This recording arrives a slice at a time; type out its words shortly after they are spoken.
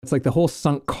It's like the whole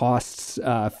sunk costs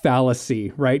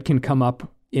fallacy, right? Can come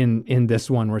up in this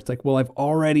one where it's like, well, I've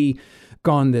already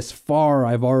gone this far.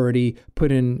 I've already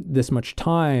put in this much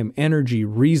time, energy,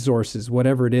 resources,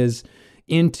 whatever it is,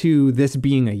 into this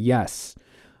being a yes.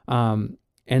 And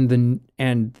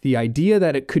the idea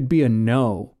that it could be a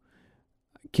no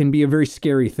can be a very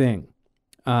scary thing.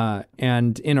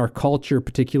 And in our culture,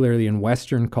 particularly in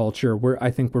Western culture, I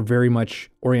think we're very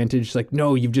much oriented, just like,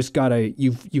 no, you've got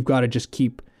to just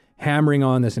keep hammering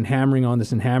on this and hammering on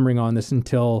this and hammering on this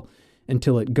until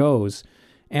it goes.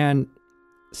 And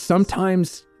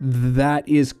sometimes that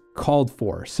is called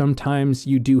for. Sometimes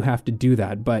you do have to do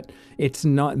that, but that's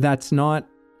not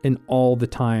an all the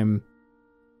time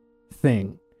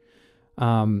thing.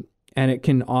 And it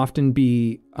can often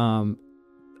be,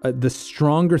 the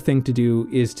stronger thing to do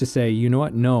is to say, you know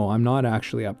what? No, I'm not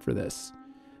actually up for this.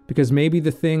 Because maybe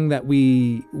the thing that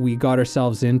we got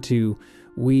ourselves into,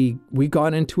 we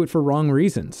got into it for wrong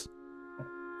reasons,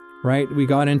 right? We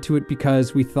got into it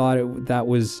because we thought that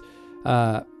was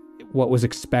what was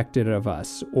expected of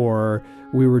us, or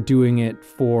we were doing it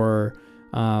for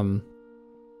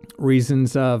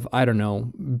reasons of, I don't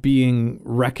know, being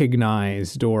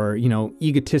recognized, or,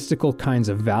 egotistical kinds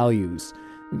of values.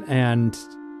 And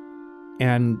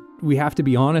we have to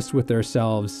be honest with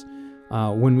ourselves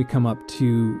when we come up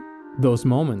to those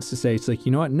moments to say, it's like,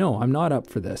 you know what? No, I'm not up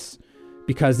for this,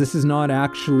 because this is not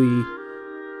actually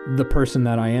the person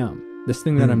that I am. This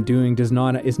thing that I'm doing is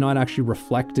not actually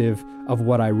reflective of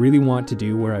what I really want to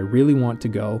do, where I really want to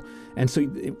go. And so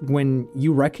when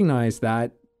you recognize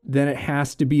that, then it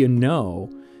has to be a no,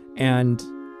 and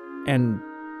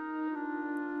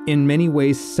in many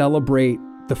ways celebrate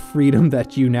the freedom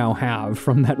that you now have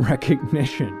from that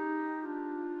recognition.